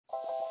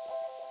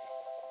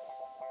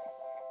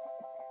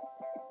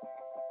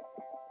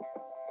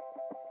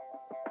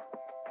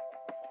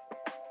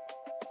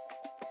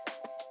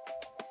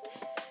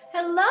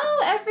Hello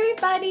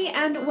everybody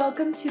and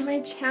welcome to my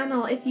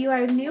channel. If you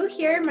are new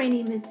here, my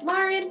name is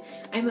Lauren.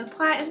 I'm a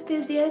plant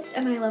enthusiast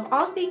and I love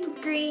all things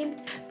green.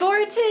 For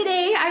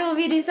today, I will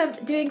be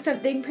doing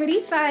something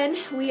pretty fun.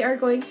 We are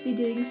going to be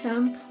doing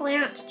some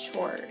plant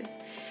chores.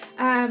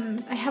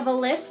 I have a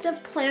list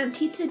of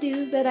planty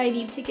to-dos that I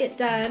need to get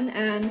done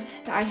and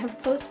that I have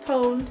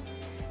postponed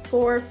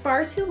for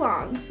far too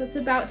long, so it's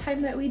about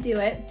time that we do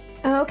it.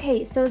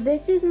 Okay, so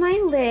this is my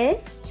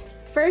list.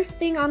 First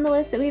thing on the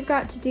list that we've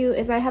got to do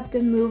is I have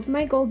to move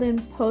my golden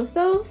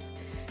pothos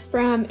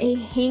from a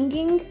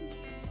hanging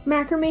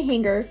macrame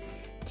hanger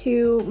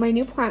to my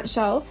new plant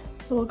shelf.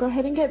 So we'll go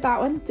ahead and get that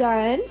one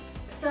done.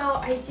 So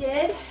I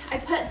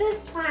put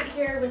this plant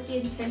here with the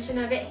intention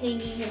of it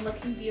hanging and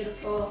looking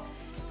beautiful,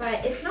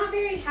 but it's not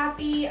very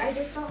happy. I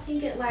just don't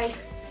think it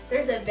likes,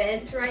 there's a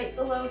vent right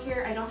below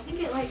here. I don't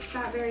think it likes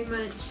that very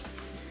much.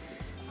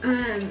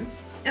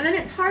 And then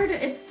it's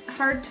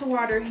hard to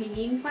water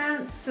hanging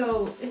plants,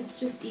 so it's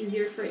just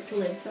easier for it to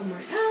live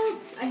somewhere else.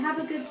 I have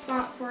a good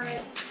spot for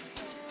it,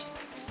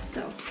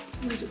 so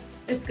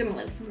it's gonna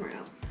live somewhere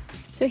else.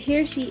 So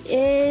here she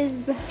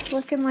is,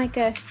 looking like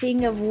a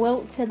thing of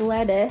wilted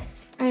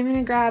lettuce. I'm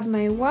gonna grab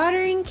my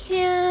watering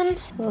can,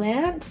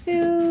 plant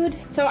food.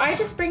 So I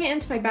just bring it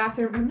into my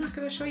bathroom. I'm not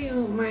gonna show you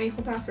my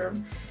whole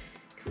bathroom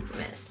because it's a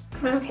mess.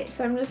 Okay,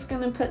 so I'm just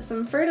gonna put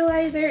some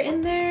fertilizer in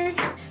there.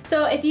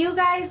 So if you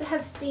guys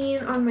have seen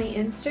on my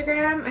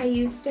Instagram, I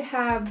used to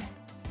have,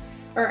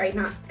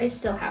 I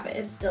still have it,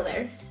 it's still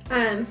there.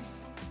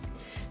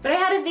 But I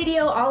had a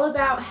video all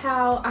about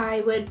how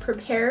I would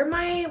prepare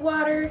my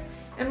water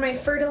and my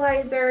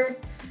fertilizer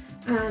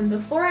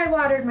before I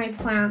watered my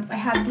plants. I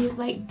had these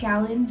like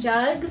gallon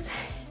jugs.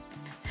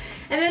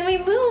 And then we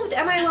moved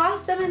and I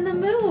lost them in the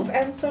move,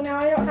 and so now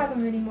I don't have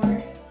them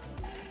anymore.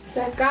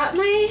 So I've got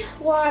my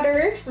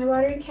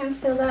watering can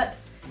filled up.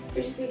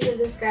 We're just gonna give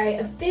this guy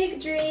a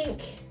big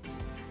drink.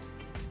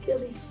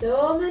 He'll be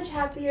so much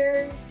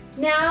happier.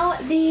 Now,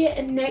 the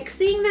next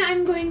thing that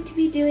I'm going to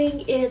be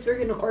doing is we're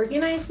gonna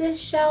organize this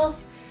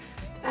shelf.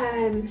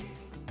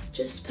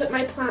 Just put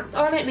my plants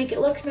on it, make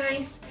it look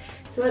nice.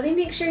 So let me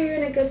make sure you're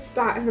in a good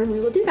spot and then we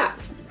will do that.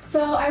 So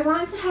I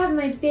want to have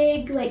my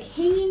big like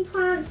hanging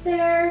plants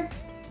there.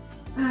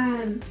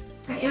 I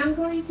am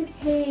going to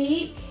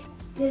take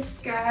this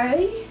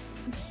guy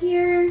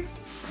here.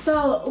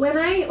 So when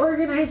I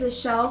organize a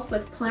shelf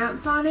with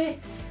plants on it,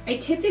 I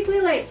typically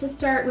like to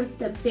start with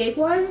the big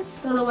ones,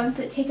 so the ones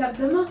that take up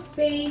the most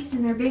space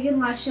and they're big and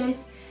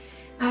luscious,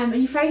 and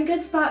you find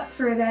good spots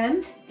for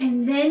them,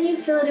 and then you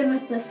fill it in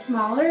with the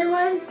smaller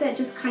ones that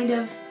just kind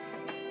of,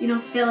 you know,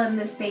 fill in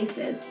the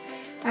spaces.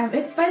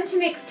 It's fun to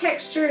mix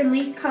texture and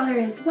leaf color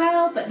as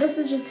well, but this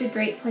is just a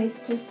great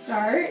place to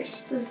start.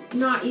 This is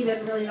not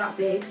even really that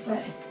big,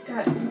 but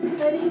got some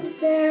cuttings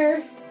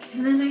there.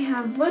 And then I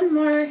have one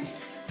more.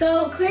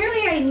 So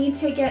clearly I need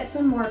to get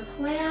some more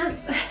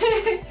plants.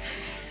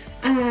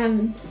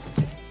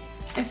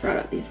 I brought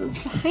up these ones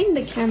behind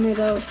the camera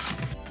though.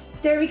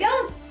 There we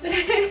go.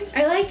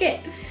 I like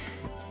it.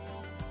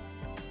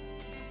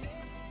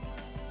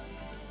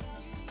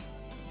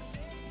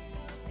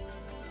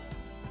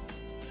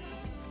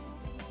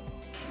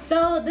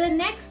 So the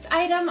next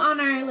item on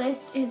our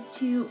list is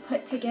to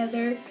put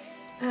together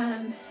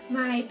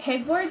my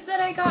pegboards that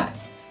I got.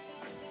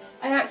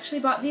 I actually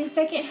bought these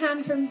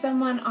secondhand from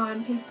someone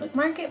on Facebook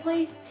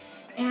Marketplace,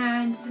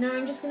 and now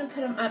I'm just going to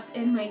put them up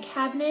in my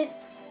cabinet,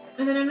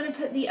 and then I'm going to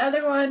put the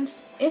other one,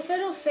 if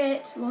it'll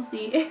fit, we'll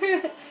see,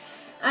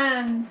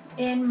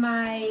 in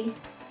my,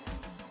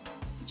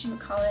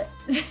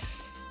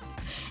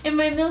 in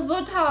my Mills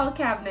Botal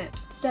cabinet.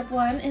 Step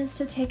one is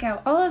to take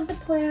out all of the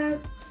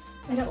plants.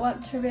 I don't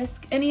want to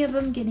risk any of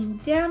them getting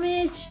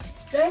damaged,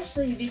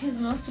 especially because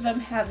most of them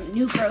have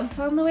new growth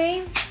on the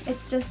way.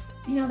 It's just,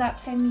 you know, that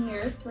time of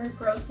year where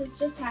growth is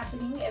just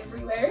happening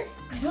everywhere.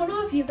 I don't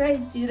know if you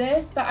guys do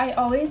this, but I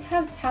always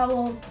have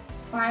towels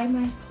by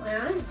my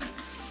plants.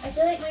 I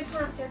feel like my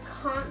plants are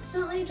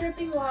constantly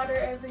dripping water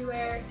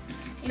everywhere.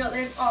 You know,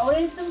 there's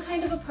always some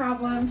kind of a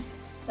problem,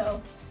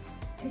 so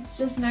it's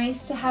just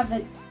nice to have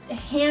a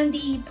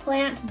handy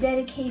plant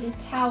dedicated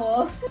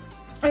towel.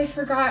 I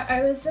forgot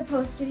I was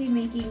supposed to be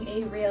making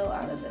a reel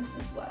out of this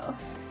as well.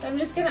 So I'm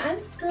just gonna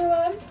unscrew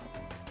them.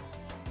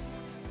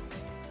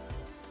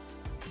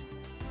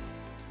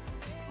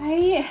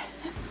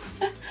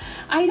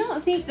 I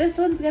don't think this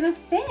one's gonna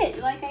fit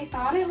like I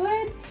thought it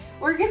would.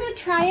 We're gonna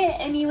try it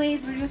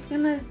anyways. We're just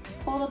gonna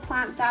pull the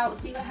plants out,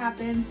 see what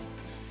happens.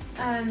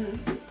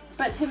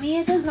 But to me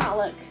it does not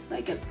look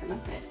like it's gonna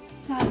fit.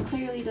 That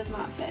clearly does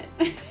not fit.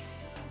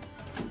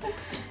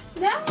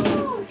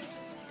 No!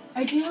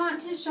 I do want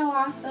to show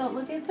off though,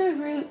 look at the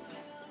roots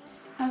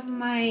of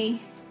my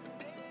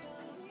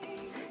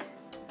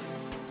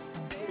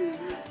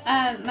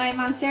my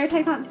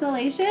Monstera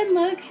constellation.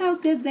 Look how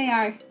good they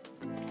are.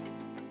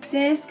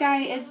 This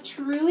guy is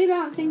truly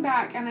bouncing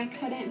back and I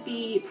couldn't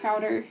be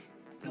prouder.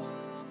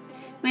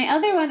 My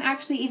other one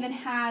actually even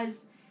has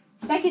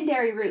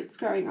secondary roots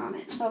growing on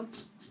it, so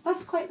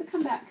that's quite the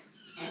comeback.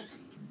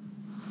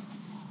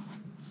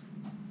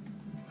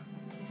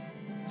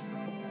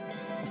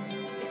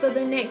 so the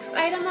next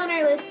item on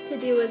our list to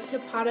do was to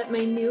pot up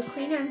my new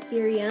Queen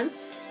Anthurium,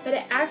 but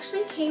it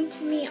actually came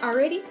to me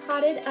already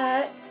potted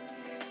up.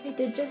 I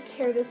did just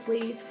tear this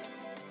leaf.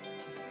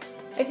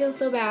 I feel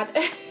so bad.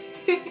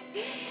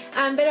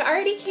 But it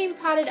already came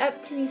potted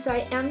up to me, so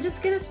I am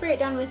just gonna spray it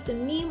down with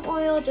some neem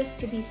oil just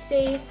to be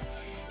safe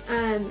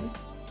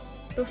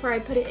before I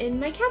put it in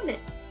my cabinet.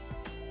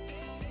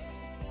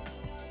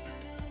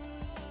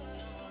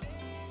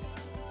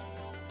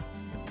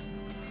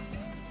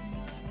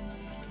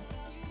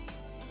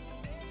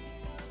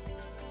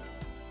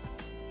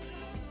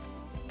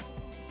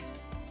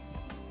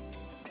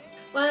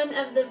 One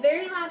of the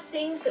very last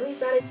things that we've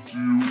got to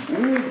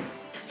do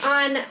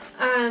on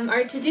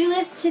our to-do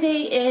list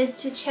today is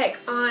to check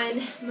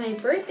on my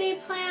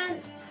birthday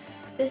plant.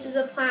 This is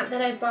a plant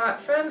that I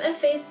bought from a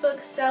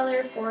Facebook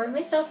seller for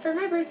myself for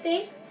my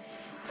birthday.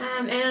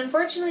 And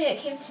unfortunately it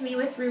came to me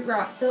with root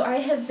rot, so I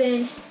have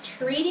been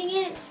treating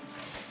it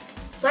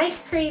like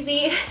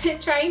crazy,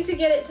 trying to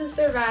get it to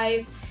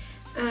survive.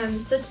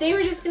 So today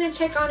we're just going to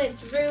check on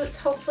its roots.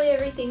 Hopefully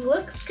everything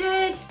looks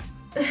good.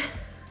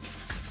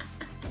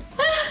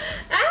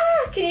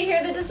 Can you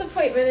hear the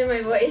disappointment in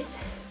my voice?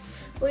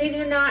 We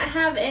do not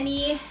have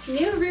any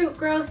new root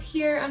growth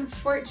here,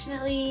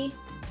 unfortunately.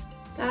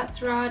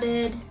 That's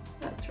rotted.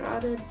 That's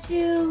rotted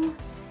too.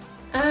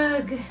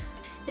 Ugh.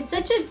 It's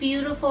such a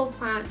beautiful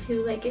plant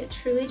too. Like, it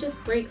truly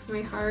just breaks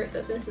my heart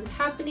that this is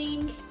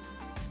happening.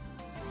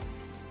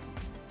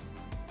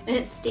 And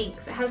it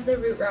stinks. It has the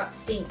root rot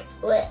stink.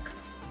 Blech.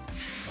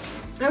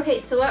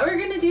 Okay, so what we're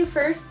gonna do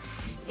first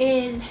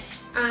is,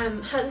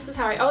 this is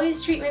how I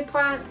always treat my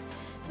plants.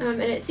 And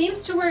it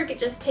seems to work. It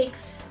just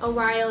takes a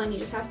while and you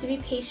just have to be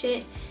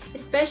patient,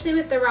 especially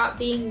with the rot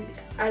being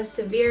as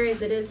severe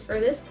as it is for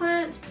this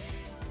plant.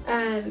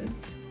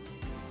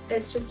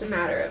 It's just a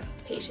matter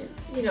of patience,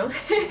 you know.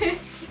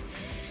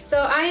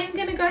 So I am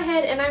going to go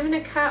ahead and I'm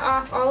going to cut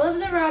off all of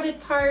the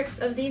rotted parts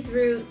of these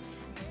roots.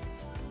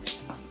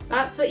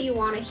 That's what you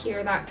want to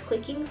hear, that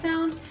clicking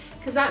sound,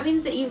 because that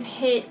means that you've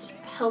hit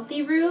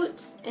healthy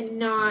root and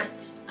not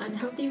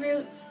unhealthy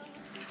roots.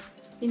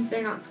 It means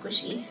they're not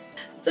squishy.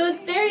 So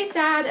it's very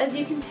sad, as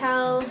you can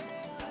tell.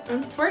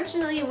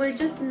 Unfortunately, we're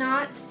just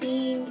not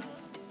seeing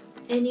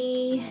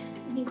any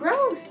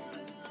growth.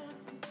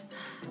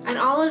 And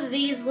all of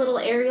these little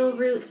aerial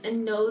roots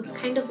and nodes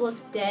kind of look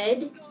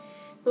dead.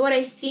 But what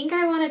I think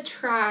I want to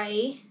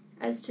try,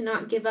 as to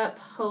not give up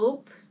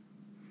hope,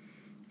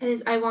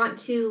 is I want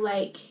to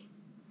like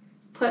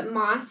put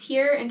moss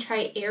here and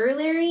try air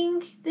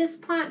layering this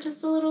plant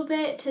just a little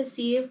bit to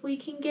see if we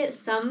can get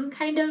some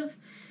kind of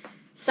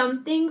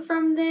something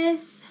from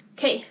this.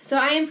 Okay, so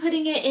I am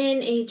putting it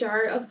in a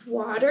jar of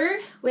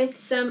water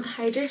with some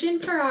hydrogen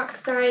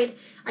peroxide.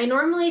 I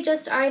normally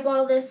just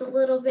eyeball this a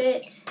little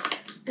bit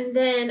and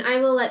then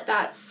I will let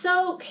that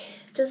soak.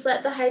 Just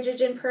let the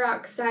hydrogen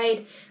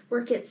peroxide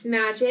work its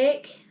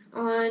magic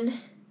on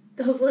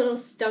those little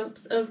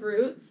stumps of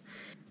roots.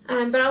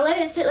 But I'll let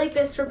it sit like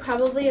this for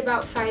probably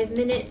about 5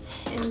 minutes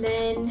and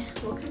then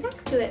we'll come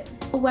back to it.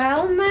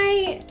 While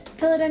my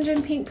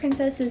philodendron pink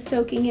princess is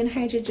soaking in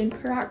hydrogen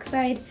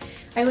peroxide,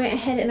 I went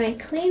ahead and I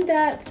cleaned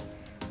up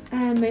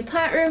my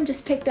plant room,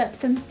 just picked up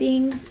some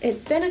things.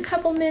 It's been a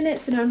couple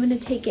minutes and I'm going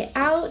to take it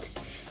out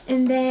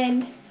and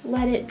then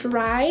let it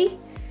dry,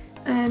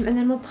 and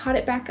then we'll pot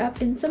it back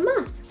up in some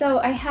moss. So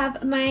I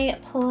have my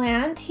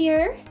plant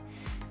here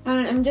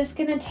and I'm just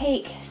going to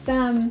take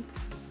some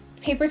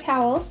paper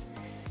towels.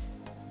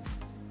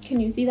 Can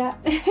you see that?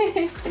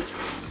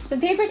 Some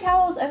paper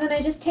towels, and then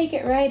I just take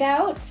it right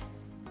out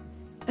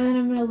and then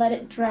I'm going to let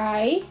it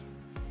dry.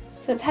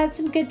 So it's had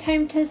some good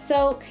time to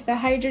soak. The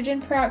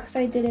hydrogen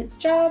peroxide did its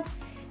job,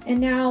 and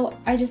now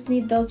I just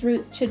need those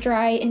roots to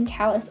dry and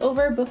callus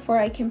over before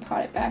I can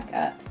pot it back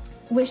up.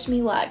 Wish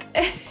me luck.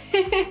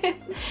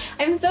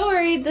 I'm so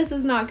worried this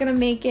is not gonna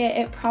make it.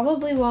 It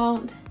probably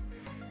won't.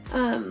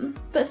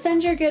 But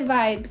send your good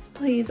vibes,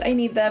 please. I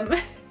need them.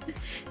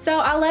 So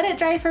I'll let it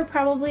dry for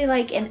probably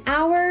like an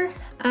hour,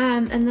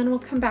 and then we'll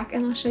come back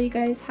and I'll show you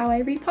guys how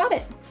I repot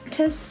it.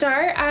 To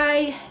start,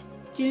 I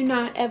do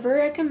not ever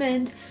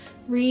recommend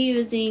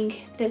reusing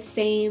the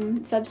same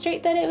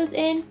substrate that it was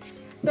in.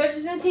 So I'm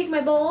just gonna take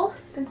my bowl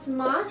and some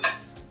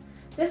moss.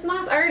 This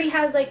moss already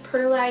has like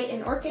perlite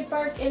and orchid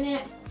bark in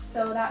it,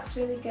 so that's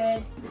really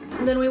good.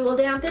 And then we will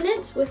dampen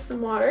it with some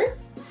water,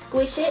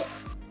 squish it.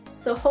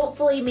 So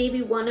hopefully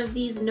maybe one of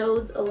these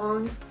nodes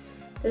along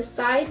the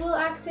side will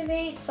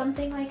activate,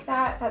 something like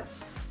that.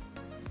 That's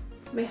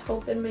my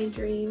hope and my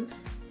dream.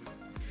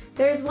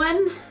 There's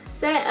one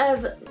set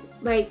of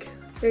like,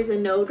 there's a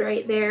node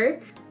right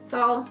there. It's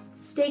all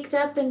staked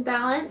up and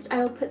balanced. I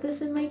will put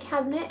this in my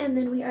cabinet and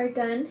then we are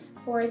done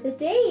for the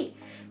day.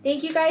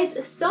 Thank you guys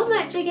so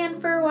much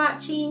again for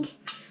watching.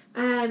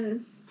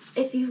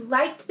 If you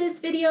liked this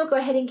video, go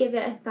ahead and give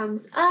it a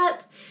thumbs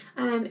up.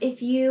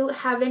 If you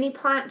have any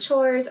plant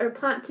chores or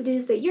plant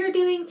to-dos that you're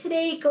doing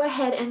today, go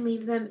ahead and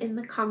leave them in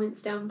the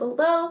comments down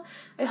below.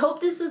 I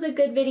hope this was a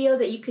good video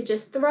that you could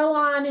just throw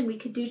on and we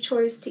could do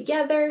chores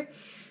together.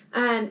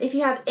 If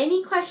you have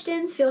any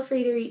questions, feel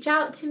free to reach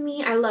out to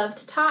me. I love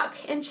to talk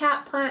and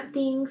chat plant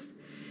things.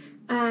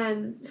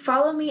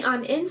 Follow me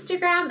on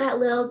Instagram at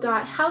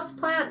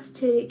lil.houseplants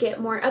to get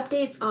more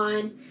updates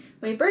on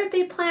my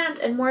birthday plant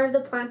and more of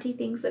the planty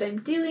things that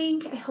I'm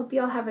doing. I hope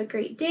you all have a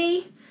great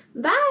day.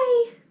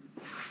 Bye!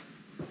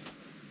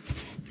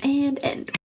 And end.